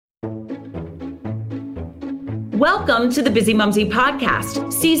Welcome to the Busy Mumsy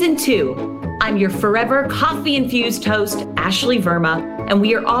Podcast, Season 2. I'm your forever coffee-infused host, Ashley Verma, and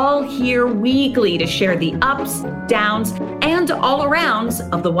we are all here weekly to share the ups, downs, and all-arounds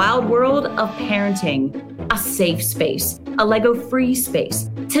of the wild world of parenting. A safe space, a Lego-free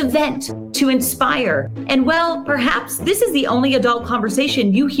space, to vent, to inspire, and well, perhaps this is the only adult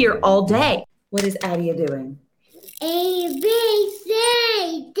conversation you hear all day. What is Adia doing? A, B,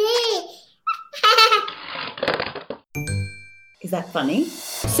 C, D. Is that funny?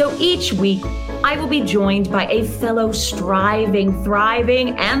 So each week, I will be joined by a fellow striving,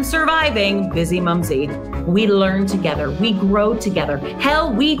 thriving, and surviving busy mumsy. We learn together. We grow together.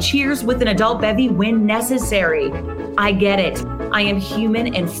 Hell, we cheers with an adult bevy when necessary. I get it. I am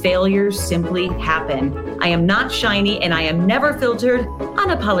human and failures simply happen. I am not shiny and I am never filtered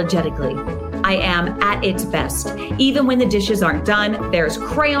unapologetically. I am at its best. Even when the dishes aren't done, there's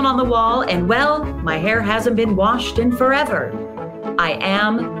crayon on the wall, and well, my hair hasn't been washed in forever. I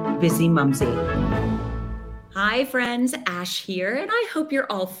am Busy Mumsy. Hi friends, Ash here, and I hope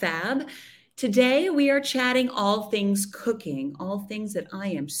you're all fab. Today we are chatting all things cooking, all things that I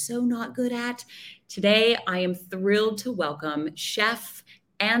am so not good at. Today I am thrilled to welcome chef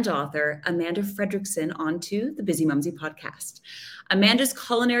and author Amanda Frederickson onto the Busy Mumsy podcast. Amanda's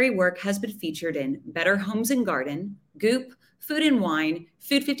culinary work has been featured in Better Homes and Garden, Goop, Food and Wine,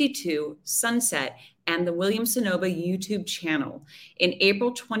 Food 52, Sunset, and the William Sonoba YouTube channel. In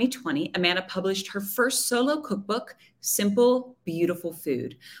April 2020, Amanda published her first solo cookbook, Simple, Beautiful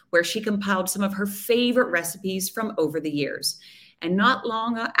Food, where she compiled some of her favorite recipes from over the years. And not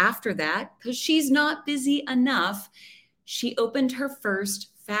long after that, because she's not busy enough, she opened her first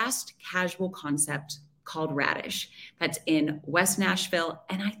fast casual concept called Radish. That's in West Nashville.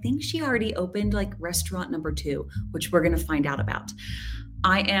 And I think she already opened like restaurant number 2, which we're going to find out about.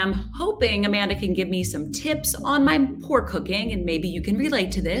 I am hoping Amanda can give me some tips on my poor cooking, and maybe you can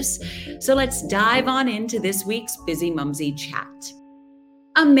relate to this. So let's dive on into this week's Busy Mumsy chat.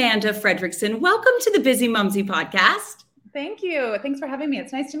 Amanda Frederickson, welcome to the Busy Mumsy podcast. Thank you. Thanks for having me.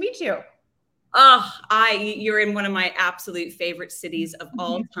 It's nice to meet you. Oh, you're in one of my absolute favorite cities of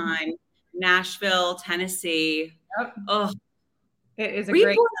all time, Nashville, Tennessee. Yep. Oh, it is a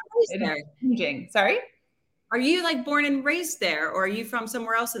great. Changing. Sorry? Are you like born and raised there, or are you from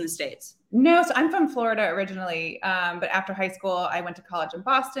somewhere else in the States? No, so I'm from Florida originally, but after high school, I went to college in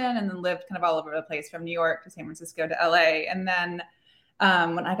Boston and then lived kind of all over the place, from New York to San Francisco to LA. And then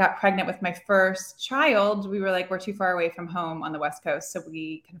when I got pregnant with my first child, we were like, we're too far away from home on the West Coast. So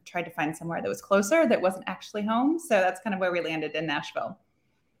we kind of tried to find somewhere that was closer, that wasn't actually home. So that's kind of where we landed, in Nashville.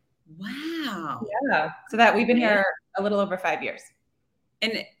 Wow. Yeah. So that we've been here a little over 5 years.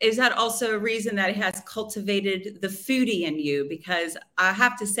 And is that also a reason that it has cultivated the foodie in you? Because I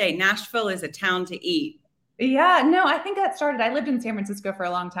have to say, Nashville is a town to eat. Yeah, no, I think that started, I lived in San Francisco for a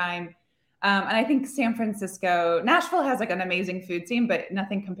long time. And I think Nashville has like an amazing food scene, but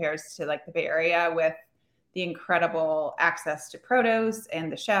nothing compares to like the Bay Area, with the incredible access to produce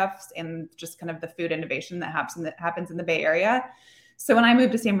and the chefs and just kind of the food innovation that happens in the Bay Area. So when I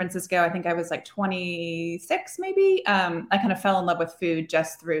moved to San Francisco, I think I was like 26, maybe. I kind of fell in love with food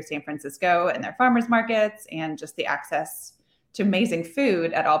just through San Francisco and their farmers markets and just the access to amazing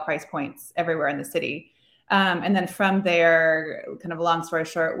food at all price points everywhere in the city. And then from there, kind of a long story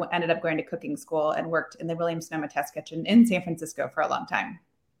short, ended up going to cooking school and worked in the William Sonoma Test Kitchen in San Francisco for a long time.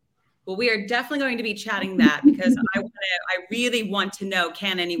 Well, we are definitely going to be chatting that, because I really want to know,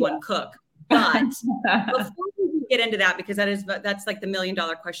 can anyone cook? But before we get into that, because that's like the $1 million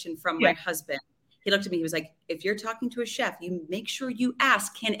question from my husband. He looked at me, he was like, if you're talking to a chef, you make sure you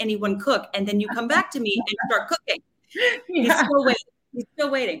ask, can anyone cook? And then you come back to me and start cooking. Yeah. He's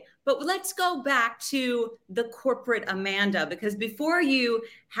still waiting. But let's go back to the corporate Amanda, because before you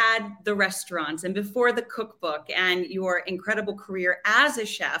had the restaurants and before the cookbook and your incredible career as a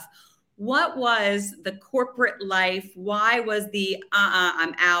chef, what was the corporate life? Why was the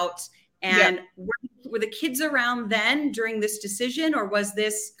I'm out? And were the kids around then during this decision, or was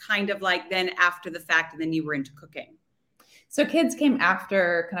this kind of like then after the fact and then you were into cooking? So kids came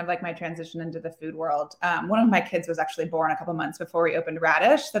after kind of like my transition into the food world. One of my kids was actually born a couple months before we opened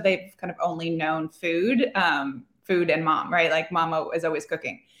Radish. So they've kind of only known food and mom, right? Like mama is always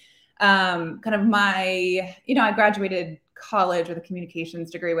cooking. I graduated college with a communications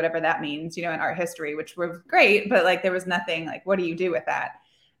degree, whatever that means, in art history, which were great, but like there was nothing like, what do you do with that?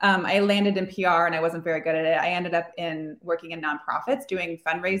 I landed in PR and I wasn't very good at it. I ended up working in nonprofits, doing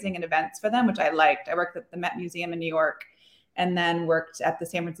fundraising and events for them, which I liked. I worked at the Met Museum in New York, and then worked at the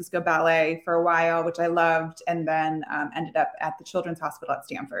San Francisco Ballet for a while, which I loved, and then ended up at the Children's Hospital at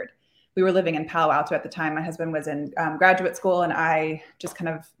Stanford. we were living in Palo Alto at the time. My husband was in graduate school, and I just kind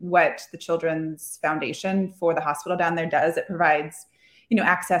of what the Children's Foundation for the hospital down there does. It provides,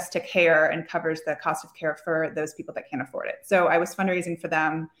 access to care and covers the cost of care for those people that can't afford it. So I was fundraising for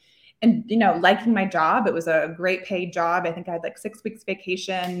them and, liking my job. It was a great paid job. I think I had like 6 weeks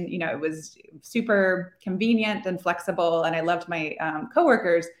vacation. It was super convenient and flexible, and I loved my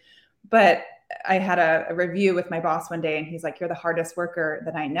coworkers. But I had a review with my boss one day, and he's like, "You're the hardest worker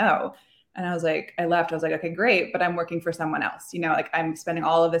that I know." And I was like, I left. I was like, okay, great, but I'm working for someone else. Like I'm spending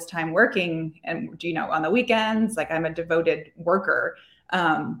all of this time working, and on the weekends, like I'm a devoted worker.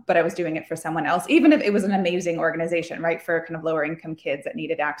 But I was doing it for someone else, even if it was an amazing organization, right, for kind of lower income kids that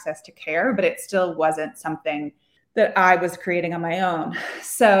needed access to care, but it still wasn't something that I was creating on my own.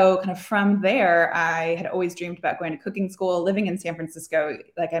 So kind of from there, I had always dreamed about going to cooking school. Living in San Francisco,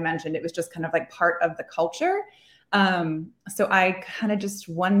 like I mentioned, it was just kind of like part of the culture. So I kind of just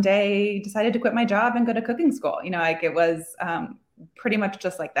one day decided to quit my job and go to cooking school. Like it was pretty much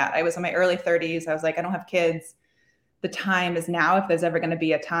just like that. I was in my early 30s. I was like, I don't have kids. The time is now, if there's ever going to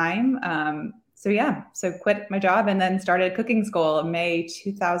be a time. So quit my job and then started cooking school in May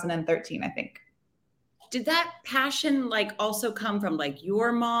 2013, I think. Did that passion like also come from like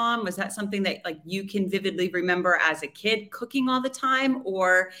your mom? Was that something that like you can vividly remember as a kid cooking all the time,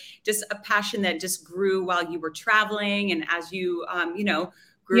 or just a passion that just grew while you were traveling and as you,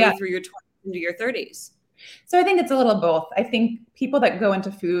 grew through your 20s into your 30s? So I think it's a little both. I think people that go into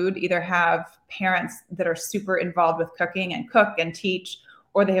food either have parents that are super involved with cooking and cook and teach,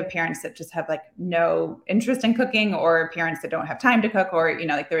 or they have parents that just have like no interest in cooking, or parents that don't have time to cook, or,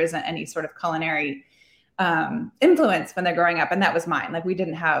 like there isn't any sort of culinary influence when they're growing up. And that was mine. Like I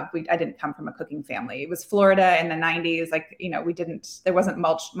didn't come from a cooking family. It was Florida in the 90s. Like, there wasn't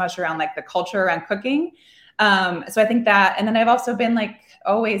much around like the culture around cooking. So I think that, and then I've also been like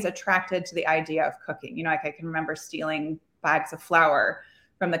always attracted to the idea of cooking. Like I can remember stealing bags of flour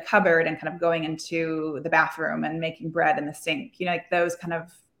from the cupboard and kind of going into the bathroom and making bread in the sink. Like those kind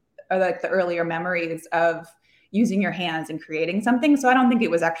of are like the earlier memories of using your hands and creating something. So I don't think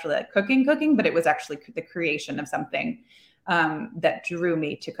it was actually like cooking, but it was actually the creation of something that drew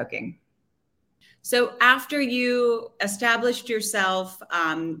me to cooking. So after you established yourself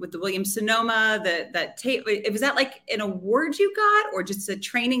with the Williams-Sonoma, was that like an award you got, or just a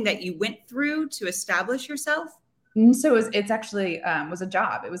training that you went through to establish yourself? So it's actually was a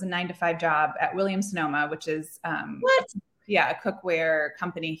job. It was a 9-to-5 job at Williams-Sonoma, which is a cookware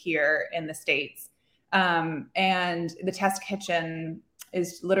company here in the States. And the test kitchen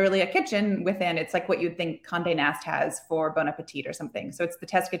is literally a kitchen within. It's like what you'd think Condé Nast has for Bon Appetit or something. So it's the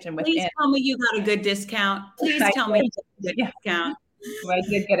test kitchen within. Please tell me you got a good discount. Please tell me you got a good discount. Well, I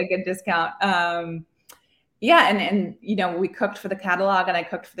did get a good discount. And we cooked for the catalog, and I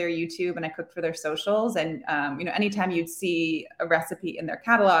cooked for their YouTube, and I cooked for their socials. And anytime you'd see a recipe in their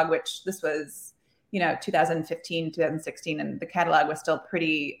catalog, which this was 2015, 2016, and the catalog was still a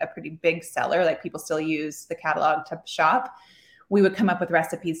pretty big seller. Like people still use the catalog to shop. We would come up with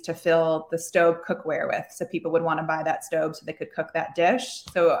recipes to fill the stove cookware with. So people would want to buy that stove so they could cook that dish.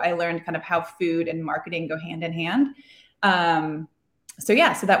 So I learned kind of how food and marketing go hand in hand. So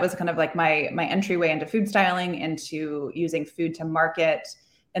that was kind of like my entryway into food styling, into using food to market,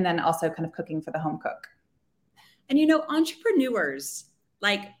 and then also kind of cooking for the home cook. And, entrepreneurs,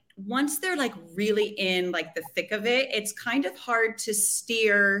 like, once they're like really in like the thick of it, it's kind of hard to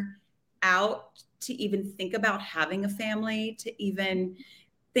steer out to even think about having a family, to even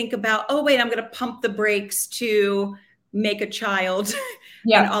think about, oh, wait, I'm going to pump the brakes to make a child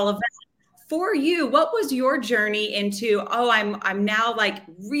and all of that. For you, what was your journey into, I'm now like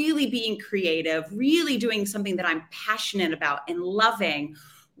really being creative, really doing something that I'm passionate about and loving?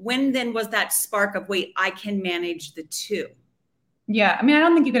 When then was that spark of, wait, I can manage the two? Yeah. I mean, I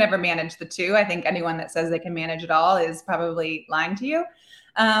don't think you can ever manage the two. I think anyone that says they can manage it all is probably lying to you.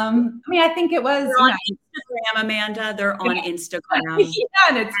 I think it was on Instagram, Amanda. They're on Instagram.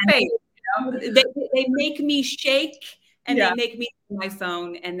 And it's fake. They make me shake, and they make me on my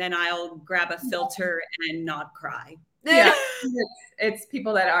phone, and then I'll grab a filter and not cry. Yeah. It's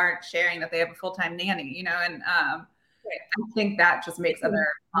people that aren't sharing that they have a full-time nanny, and I think that just makes other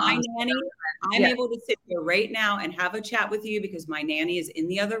my nanny. I'm able to sit here right now and have a chat with you because my nanny is in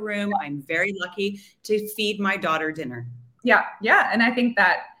the other room. I'm very lucky to feed my daughter dinner. Yeah. And I think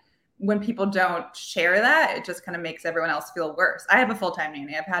that when people don't share that, it just kind of makes everyone else feel worse. I have a full-time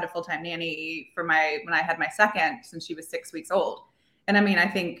nanny. I've had a full-time nanny when I had my second since she was 6 weeks old. And I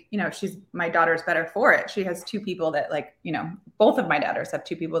think, my daughter's better for it. She has two people that both of my daughters have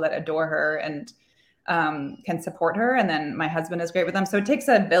two people that adore her. And can support her. And then my husband is great with them. So it takes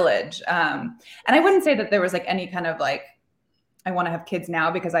a village. And I wouldn't say that there was like any kind of like, I want to have kids now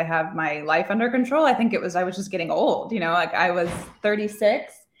because I have my life under control. I think I was just getting old, like I was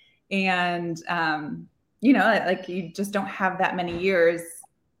 36 and, like you just don't have that many years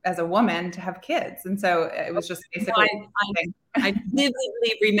as a woman to have kids. And so it was just basically. I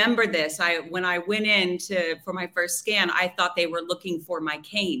vividly remember this. When I went in for my first scan, I thought they were looking for my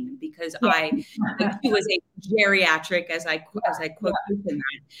cane because I was a geriatric as I quote in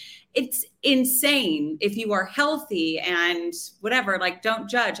that. It's insane. If you are healthy and whatever, like don't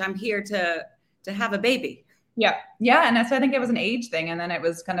judge. I'm here to have a baby. Yeah. Yeah. And so I think it was an age thing. And then it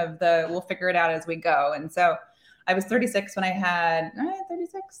was kind of we'll figure it out as we go. And so I was 36 when I had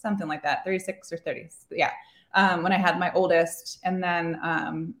 36, something like that, 36 or 30. Yeah. When I had my oldest. And then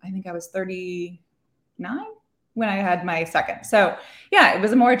I think I was 39 when I had my second. So yeah, it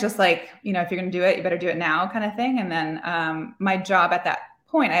was more just like, if you're going to do it, you better do it now kind of thing. And then my job at that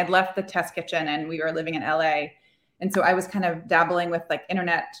point, I had left the test kitchen and we were living in LA. And so I was kind of dabbling with like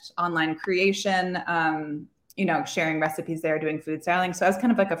internet online creation, sharing recipes there, doing food styling. So I was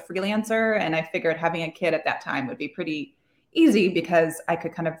kind of like a freelancer. And I figured having a kid at that time would be pretty easy because I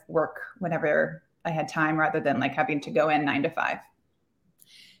could kind of work whenever I had time rather than like having to go in 9 to 5.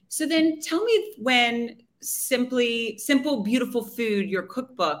 So then tell me when Simple, Beautiful Food, your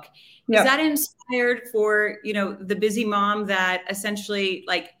cookbook, is that inspired for, the busy mom that essentially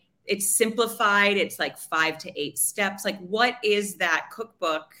like it's simplified, it's like 5 to 8 steps. Like what is that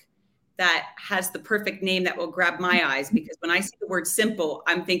cookbook that has the perfect name that will grab my eyes? Because when I see the word simple,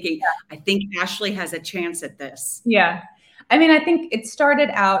 I'm thinking, I think Ashley has a chance at this. Yeah. I mean, I think it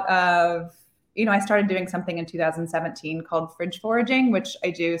started out of, I started doing something in 2017 called fridge foraging, which I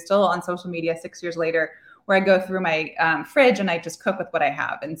do still on social media 6 years later, where I go through my fridge and I just cook with what I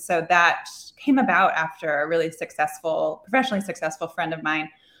have. And so that came about after a really professionally successful friend of mine,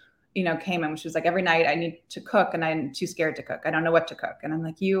 came in. She was like, every night I need to cook and I'm too scared to cook. I don't know what to cook. And I'm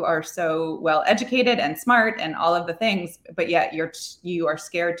like, you are so well educated and smart and all of the things, but yet you are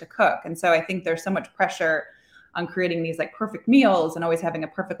scared to cook. And so I think there's so much pressure on creating these like perfect meals and always having a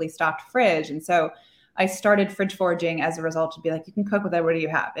perfectly stocked fridge. And so I started fridge foraging as a result to be like, you can cook with whatever you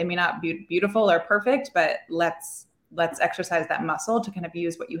have. It may not be beautiful or perfect, but let's exercise that muscle to kind of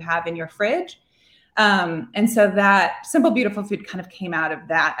use what you have in your fridge. And so that Simple, Beautiful Food kind of came out of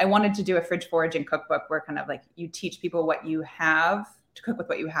that. I wanted to do a fridge foraging cookbook where kind of like you teach people what you have to cook with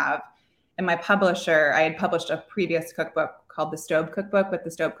what you have. And my publisher, I had published a previous cookbook called The Stove Cookbook with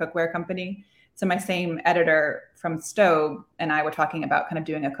the Stove Cookware Company. So my same editor from Stove and I were talking about kind of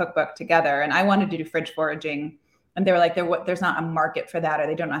doing a cookbook together. And I wanted to do fridge foraging. And they were like, there's not a market for that, or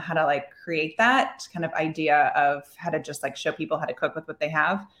they don't know how to like create that kind of idea of how to just like show people how to cook with what they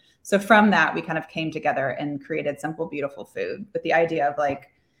have. So from that, we kind of came together and created Simple, Beautiful Food with the idea of like,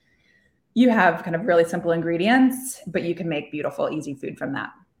 you have kind of really simple ingredients, but you can make beautiful, easy food from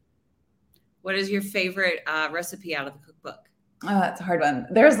that. What is your favorite recipe out of the cookbook? Oh, that's a hard one.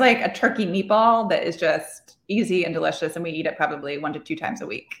 There's like a turkey meatball that is just easy and delicious. And we eat it probably 1 to 2 times a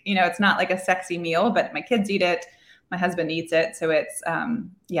week. It's not like a sexy meal, but my kids eat it. My husband eats it. So it's,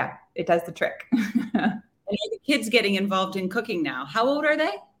 it does the trick. And the kids getting involved in cooking now. How old are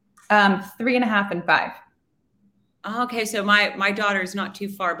they? 3.5 and 5. Okay. So my daughter's not too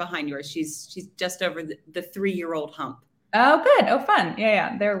far behind yours. She's just over the 3-year-old hump. Oh, good. Oh, fun.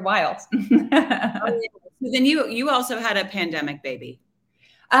 Yeah. They're wild. So then you also had a pandemic baby.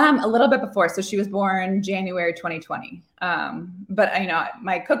 A little bit before. So she was born January 2020. But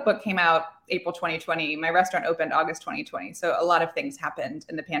my cookbook came out April 2020. My restaurant opened August 2020. So a lot of things happened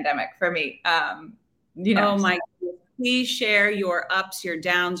in the pandemic for me. Oh my goodness. Please share your ups, your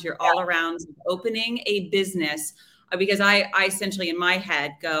downs, your all arounds of opening a business. Because I essentially in my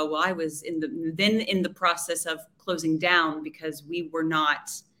head go, well, I was in the process of closing down because we were not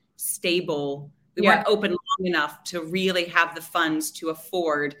stable. We weren't open long enough to really have the funds to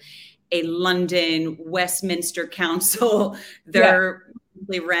afford a London Westminster Council, their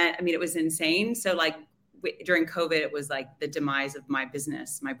monthly rent. I mean, it was insane. So like during COVID, it was like the demise of my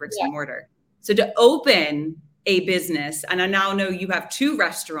business, my bricks and mortar. So to open a business, and I now know you have 2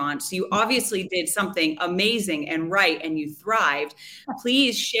 restaurants, so you obviously did something amazing and right, and you thrived.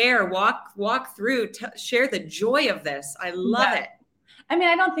 Please share, walk through, share the joy of this. I love it. I mean,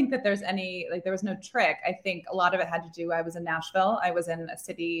 I don't think that there's any, like, there was no trick. I think a lot of it had to do, I was in Nashville. I was in a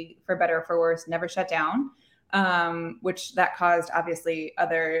city, for better or for worse, never shut down, which that caused obviously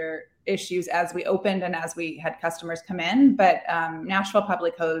other issues as we opened and as we had customers come in. But Nashville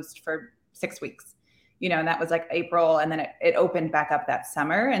probably closed for 6 weeks. and that was like April, and then it opened back up that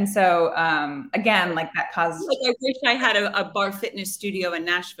summer. And so again, like that caused. Like I wish I had a bar fitness studio in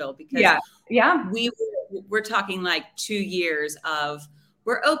Nashville, because we're talking like 2 years of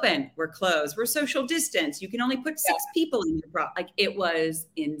we're open, we're closed, we're social distance. You can only put 6 people in your like it was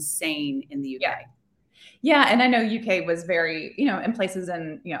insane in the UK. Yeah. And I know UK was very, in places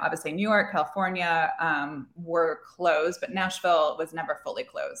in, obviously New York, California were closed, but Nashville was never fully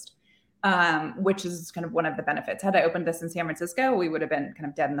closed, which is kind of one of the benefits. Had I opened this in San Francisco, we would have been kind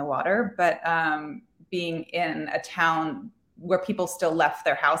of dead in the water. But being in a town where people still left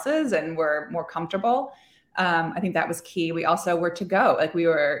their houses and were more comfortable, I think that was key. We also were to go, like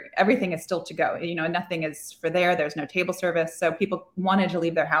everything is still to go, nothing is for there's no table service. So people wanted to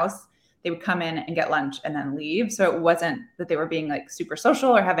leave their house. They would come in and get lunch and then leave. So it wasn't that they were being like super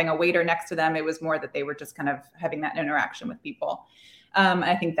social or having a waiter next to them. It was more that they were just kind of having that interaction with people.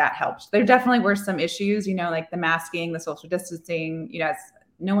 I think that helped. There definitely were some issues, like the masking, the social distancing,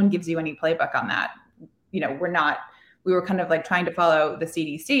 no one gives you any playbook on that. We were kind of like trying to follow the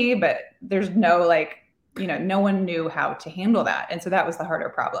CDC, but there's no no one knew how to handle that. And so that was the harder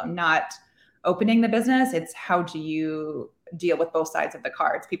problem, not opening the business. It's how do you deal with both sides of the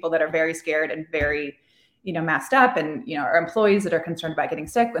cards, people that are very scared and very, masked up, and, our employees that are concerned about getting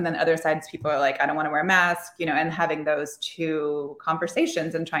sick. And then other sides, people are like, I don't want to wear a mask, and having those two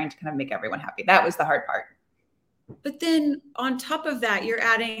conversations and trying to kind of make everyone happy. That was the hard part. But then on top of that, you're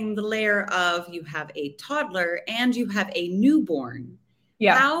adding the layer of you have a toddler and you have a newborn.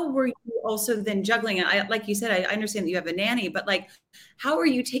 Yeah. How were you also then juggling it? Like you said, I understand that you have a nanny, but like, how are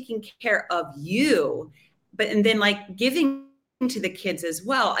you taking care of you? And then like giving to the kids as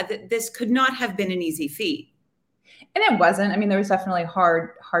well? This could not have been an easy feat. And it wasn't. I mean, there was definitely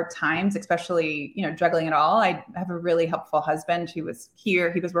hard times, especially, juggling it all. I have a really helpful husband who was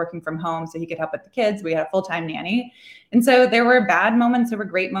here. He was working from home so he could help with the kids. We had a full-time nanny. And so there were bad moments. There were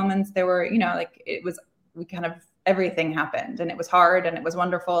great moments. There were, everything happened, and it was hard and it was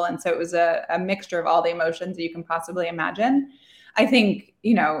wonderful. And so it was a mixture of all the emotions that you can possibly imagine. I think,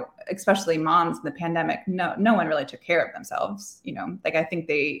 especially moms in the pandemic, no one really took care of themselves. I think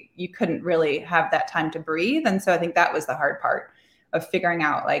you couldn't really have that time to breathe. And so I think that was the hard part of figuring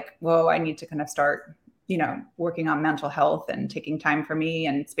out I need to kind of start, working on mental health and taking time for me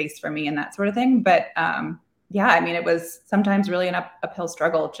and space for me and that sort of thing. But it was sometimes really an uphill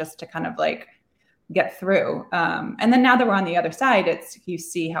struggle just to kind of get through. And then now that we're on the other side, you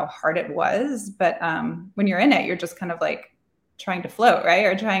see how hard it was. But when you're in it, you're just kind of trying to float, right?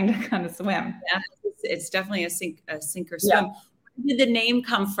 Or trying to kind of swim. Yeah, it's definitely a sink or swim. Yeah. Where did the name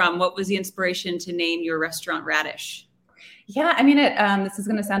come from? What was the inspiration to name your restaurant Radish? Yeah, I mean, this is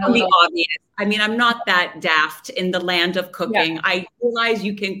going to sound a little obvious. I mean, I'm not that daft in the land of cooking. Yeah. I realize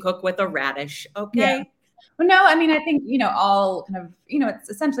you can cook with a radish. Okay. Yeah. Well, no, I mean, I think, all kind of, it's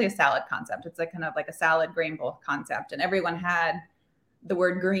essentially a salad concept. It's kind of like a salad grain bowl concept. And everyone had the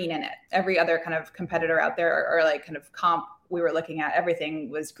word green in it. Every other kind of competitor out there or kind of comp we were looking at, everything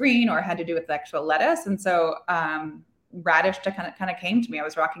was green or had to do with the actual lettuce. And so Radish kind of came to me. I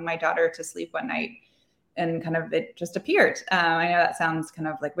was rocking my daughter to sleep one night and kind of it just appeared. I know that sounds kind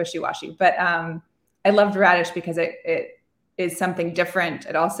of like wishy-washy, but I loved Radish because it is something different.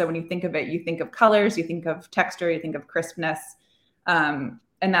 It also, when you think of it, you think of colors, you think of texture, you think of crispness. And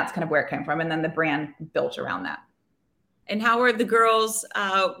that's kind of where it came from. And then the brand built around that. And how are the girls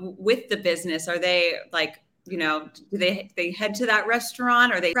with the business? Are they do they head to that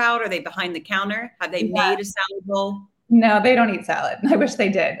restaurant? Are they proud? Are they behind the counter? Have they made a salad bowl? No, they don't eat salad. I wish they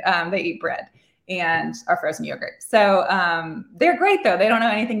did. They eat bread and our frozen yogurt. So they're great though. They don't know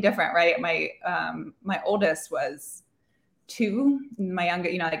anything different, right? My oldest was 2. My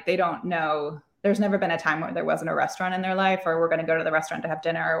younger, they don't know. There's never been a time where there wasn't a restaurant in their life, or we're going to go to the restaurant to have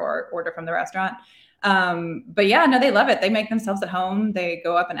dinner or order from the restaurant. But yeah, no, they love it. They make themselves at home. They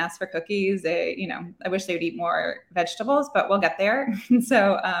go up and ask for cookies. I wish they would eat more vegetables, but we'll get there.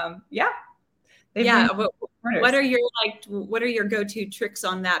 So, yeah. What are your go-to tricks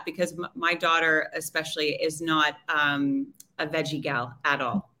on that? Because my daughter especially is not, a veggie gal at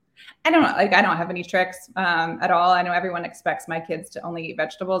all. I don't know. I don't have any tricks, at all. I know everyone expects my kids to only eat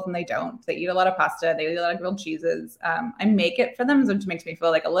vegetables, and they don't. They eat a lot of pasta. They eat a lot of grilled cheeses. I make it for them, which makes me feel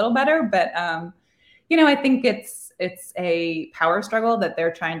a little better, but, I think it's a power struggle that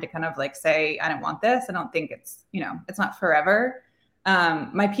they're trying to kind of say, I don't want this. I don't think it's not forever.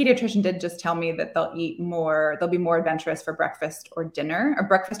 My pediatrician did just tell me that they'll be more adventurous for breakfast or dinner, or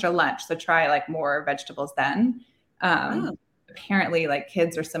breakfast or lunch. So try more vegetables then. Apparently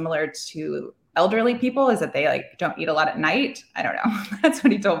kids are similar to elderly people is that they like don't eat a lot at night. I don't know. That's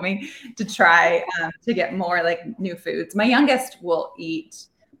what he told me to try to get more like new foods. My youngest will eat,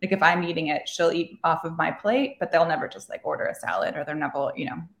 like if I'm eating it, she'll eat off of my plate, but they'll never just like order a salad, or they're never,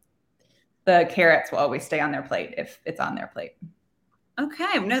 the carrots will always stay on their plate if it's on their plate.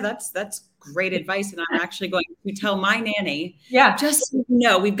 Okay. No, that's great advice. And I'm actually going to tell my nanny, just so you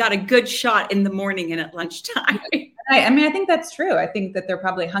know, we've got a good shot in the morning and at lunchtime. I think that's true. I think that they're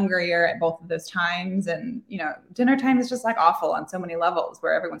probably hungrier at both of those times. And, dinner time is just like awful on so many levels,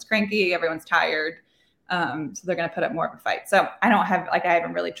 where everyone's cranky, everyone's tired. So they're going to put up more of a fight. So I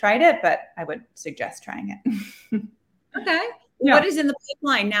haven't really tried it, but I would suggest trying it. Okay. Yeah. What is in the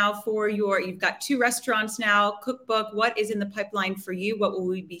pipeline now for you've got 2 restaurants now, cookbook. What is in the pipeline for you? What will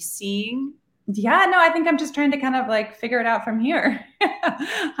we be seeing? Yeah, no, I think I'm just trying to kind of like figure it out from here.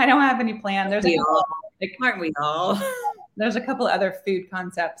 I don't have any plan. Aren't we all? There's a couple other food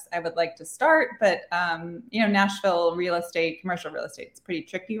concepts I would like to start, but Nashville commercial real estate is pretty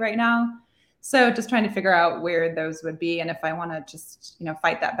tricky right now. So just trying to figure out where those would be and if I want to just,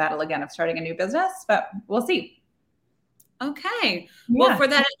 fight that battle again of starting a new business, but we'll see. Okay. Yeah. Well, for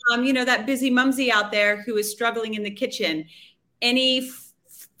that, that busy mumsy out there who is struggling in the kitchen, any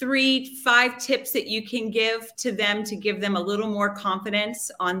 3-5 tips that you can give to them to give them a little more confidence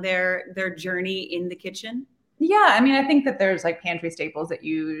on their journey in the kitchen? Yeah. I think that there's like pantry staples that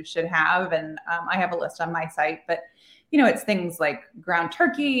you should have. And I have a list on my site, but it's things like ground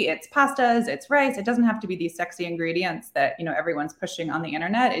turkey, it's pastas, it's rice. It doesn't have to be these sexy ingredients that, everyone's pushing on the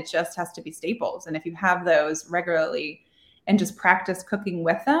internet. It just has to be staples. And if you have those regularly and just practice cooking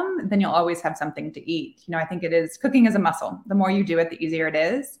with them, then you'll always have something to eat. I think cooking is a muscle. The more you do it, the easier it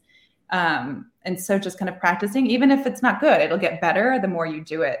is. And so just kind of practicing, even if it's not good, it'll get better the more you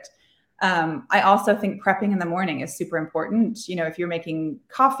do it. I also think prepping in the morning is super important. If you're making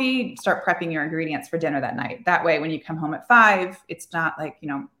coffee, start prepping your ingredients for dinner that night. That way, when you come home at 5, it's not like,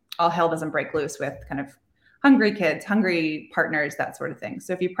 all hell doesn't break loose with kind of hungry kids, hungry partners, that sort of thing.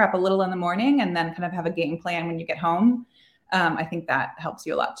 So if you prep a little in the morning and then kind of have a game plan when you get home, I think that helps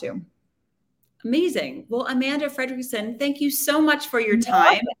you a lot too. Amazing. Well, Amanda Frederickson, thank you so much for your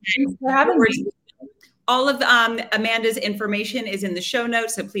time. Thanks for having me. All of Amanda's information is in the show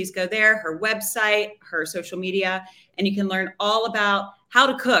notes, so please go there, her website, her social media, and you can learn all about how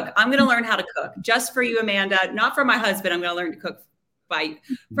to cook. I'm going to learn how to cook just for you, Amanda, not for my husband. I'm going to learn to cook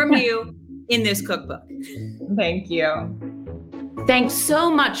from you in this cookbook. Thank you. Thanks so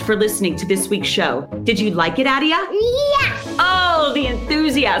much for listening to this week's show. Did you like it, Adia? Yeah. Oh, the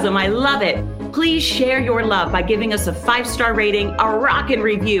enthusiasm. I love it. Please share your love by giving us a 5-star rating, a rockin'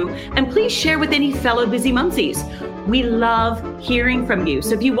 review, and please share with any fellow busy mumsies. We love hearing from you.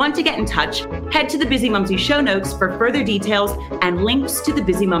 So if you want to get in touch, head to the Busy Mumsy show notes for further details and links to the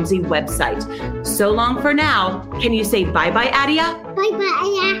Busy Mumsy website. So long for now. Can you say bye-bye, Adia? Bye-bye,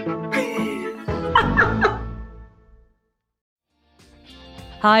 Adia.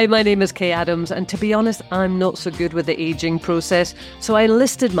 Hi, my name is Kay Adams, and to be honest, I'm not so good with the ageing process, so I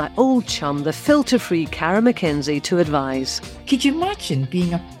enlisted my old chum, the filter-free Cara McKenzie, to advise. Could you imagine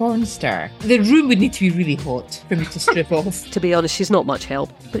being a porn star? The room would need to be really hot for me to strip off. To be honest, she's not much help,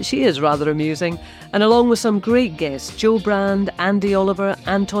 but she is rather amusing. And along with some great guests, Joe Brand, Andy Oliver,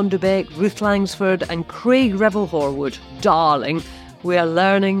 Anton Dubeck, Ruth Langsford and Craig Revel-Horwood, darling, we are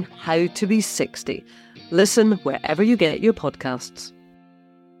learning how to be 60. Listen wherever you get your podcasts.